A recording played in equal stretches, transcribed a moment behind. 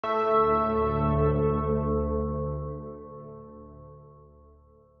All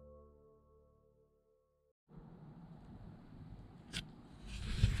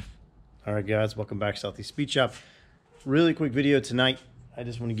right, guys, welcome back to Southeast Speed Shop. Really quick video tonight. I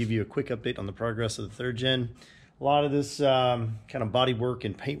just want to give you a quick update on the progress of the third gen. A lot of this kind of body work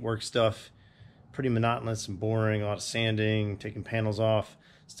and paint work stuff, pretty monotonous and boring. A lot of sanding, taking panels off,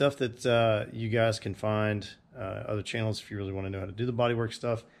 stuff that you guys can find other channels if you really want to know how to do the body work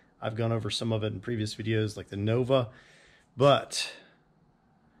stuff. I've gone over some of it in previous videos, like the Nova, but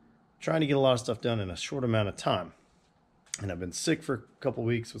trying to get a lot of stuff done in a short amount of time. And I've been sick for a couple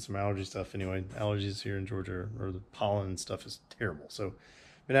weeks with some allergy stuff anyway. Allergies here in Georgia, or the pollen and stuff, is terrible. So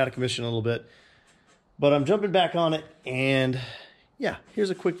been out of commission a little bit. But I'm jumping back on it. And yeah,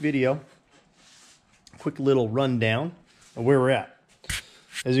 here's a quick video. Quick little rundown of where we're at.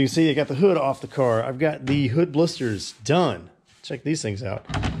 As you can see, I got the hood off the car. I've got the hood blisters done. Check these things out.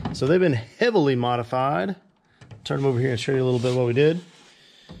 So they've been heavily modified. Turn them over here and show you a little bit what we did.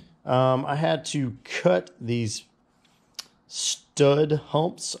 I had to cut these stud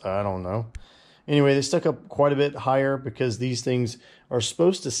humps, I don't know. Anyway, they stuck up quite a bit higher because these things are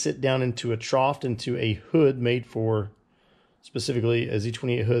supposed to sit down into a trough, into a hood made for, specifically a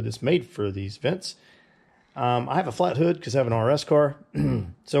Z28 hood that's made for these vents. I have a flat hood because I have an RS car,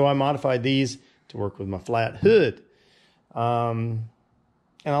 so I modified these to work with my flat hood.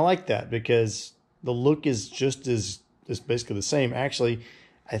 And I like that because the look is just as basically the same. Actually,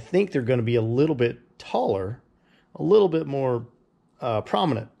 I think they're going to be a little bit taller, a little bit more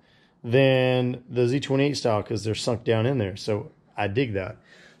prominent than the Z28 style because they're sunk down in there. So I dig that.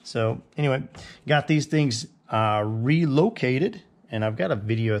 So anyway, got these things relocated, and I've got a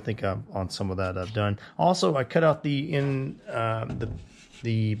video I think on some of that I've done. Also, I cut out the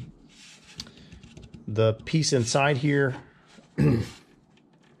piece inside here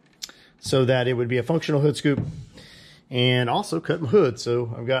so that it would be a functional hood scoop, and also cut my hood.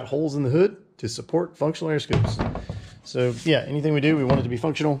 So I've got holes in the hood to support functional air scoops. So yeah, anything we do, we want it to be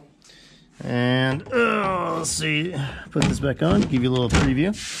functional. And let's see, put this back on, give you a little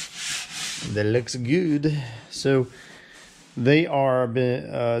preview. That looks good. So they are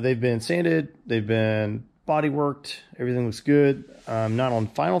they've been sanded, they've been body worked, everything looks good. I'm not on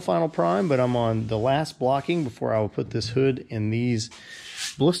final prime, but I'm on the last blocking before I will put this hood in these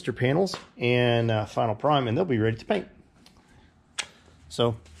blister panels and final prime, and they'll be ready to paint.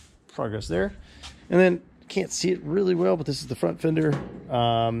 So progress there. And then can't see it really well, but this is the front fender.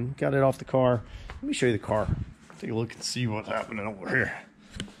 Got it off the car. Let me show you the car. Take a look and see what's happening over here.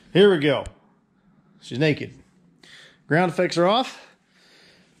 Here we go. She's naked. Ground effects are off.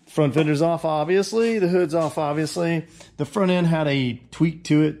 Front fender's off, obviously. The hood's off, obviously. The front end had a tweak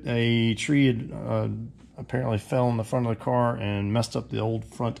to it. A tree had apparently fell in the front of the car and messed up the old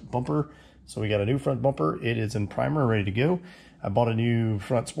front bumper. So we got a new front bumper. It is in primer, ready to go. I bought a new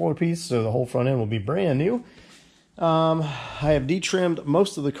front spoiler piece, so the whole front end will be brand new. I have detrimmed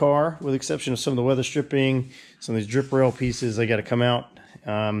most of the car, with the exception of some of the weather stripping, some of these drip rail pieces. They got to come out.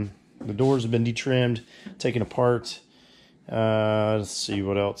 The doors have been detrimmed, taken apart. Let's see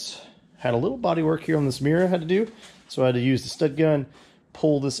what else. Had a little body work here on this mirror I had to do, so I had to use the stud gun,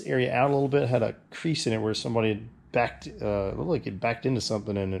 pull this area out a little bit. Had a crease in it where somebody had backed, looked like it backed into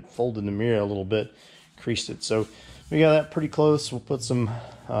something, and it folded the mirror a little bit, creased it. So we got that pretty close. We'll put some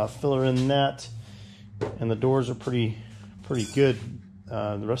filler in that, and the doors are pretty good.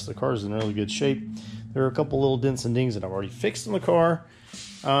 The rest of the car is in really good shape. There are a couple little dents and dings that I've already fixed in the car,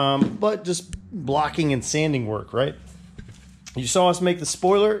 but just blocking and sanding work, right? You saw us make the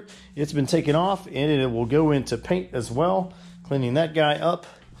spoiler. It's been taken off, and it will go into paint as well, cleaning that guy up.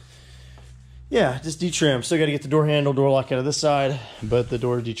 Yeah, just detrimmed. Still got to get the door handle, door lock out of this side, but the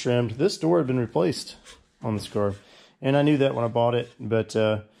door detrimmed. This door had been replaced on this car, and I knew that when I bought it, but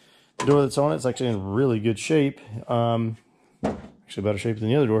the door that's on it's actually in really good shape. Actually better shape than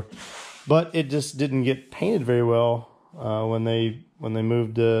the other door, but it just didn't get painted very well when they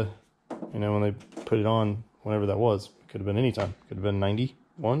moved, you know, when they put it on, whenever that was. Could have been any time. Could have been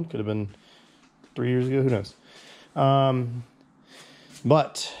 91. Could have been 3 years ago. Who knows?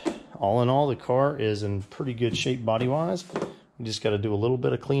 But all in all, the car is in pretty good shape body-wise. We just got to do a little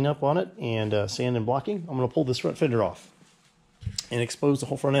bit of cleanup on it and sand and blocking. I'm going to pull this front fender off and expose the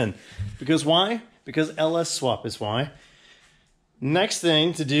whole front end. Because why? Because LS swap is why. Next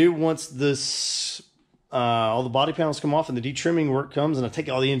thing to do, once this all the body panels come off and the detrimming work comes, and I take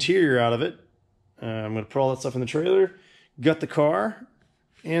all the interior out of it, I'm going to put all that stuff in the trailer, gut the car,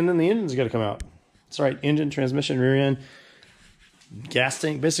 and then the engine's got to come out. That's right, engine, transmission, rear end, gas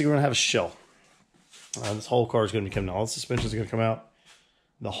tank. Basically, we're going to have a shell. This whole car is going to be coming out. All the suspension is going to come out.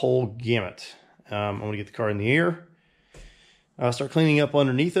 the whole gamut. I'm going to get the car in the air. Start cleaning up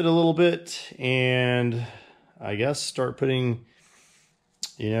underneath it a little bit, and I guess start putting,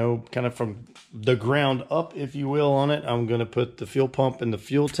 you know, kind of from the ground up, if you will, on it. I'm going to put the fuel pump in the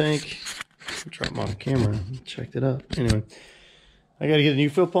fuel tank. Drop my camera, checked it up. Anyway, I got to get a new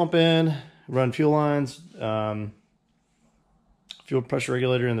fuel pump in, run fuel lines, fuel pressure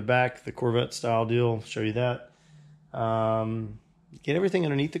regulator in the back, the Corvette style deal, show you that. Get everything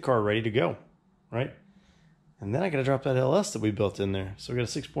underneath the car ready to go, right? And then I got to drop that LS that we built in there. So we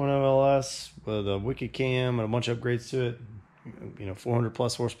got a 6.0 LS with a wicked cam and a bunch of upgrades to it. You know, 400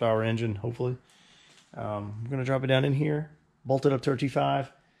 plus horsepower engine, hopefully. We're going to drop it down in here, bolt it up to our T5. I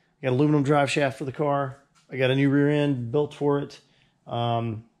got aluminum drive shaft for the car. I got a new rear end built for it.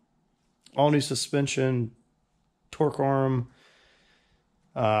 All new suspension, torque arm,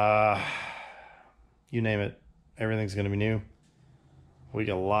 you name it. Everything's going to be new. We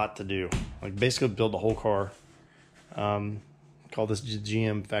got a lot to do. Like basically build the whole car. Call this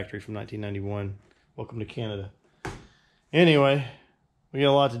GM factory from 1991. Welcome to Canada. Anyway, we got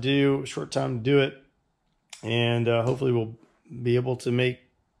a lot to do, short time to do it, and hopefully we'll be able to make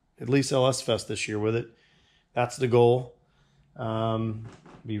at least LS Fest this year with it. That's the goal. It'd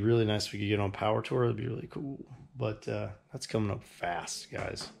be really nice if we could get on Power Tour. It'd be really cool. But that's coming up fast,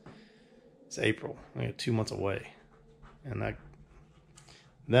 guys. It's April. I got 2 months away, and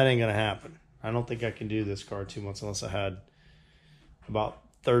that ain't gonna happen. I don't think I can do this car 2 months unless I had about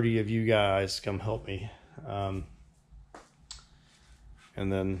 30 of you guys come help me. And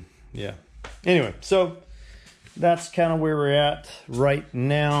then, yeah. Anyway, so that's kind of where we're at right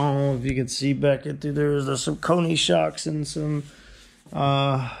now. If you can see back into there's some Coney shocks and some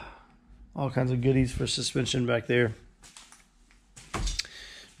all kinds of goodies for suspension back there.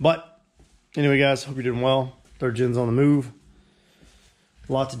 But anyway, guys, hope you're doing well. Third gen's on the move.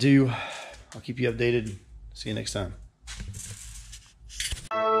 A lot to do. I'll keep you updated. See you next time.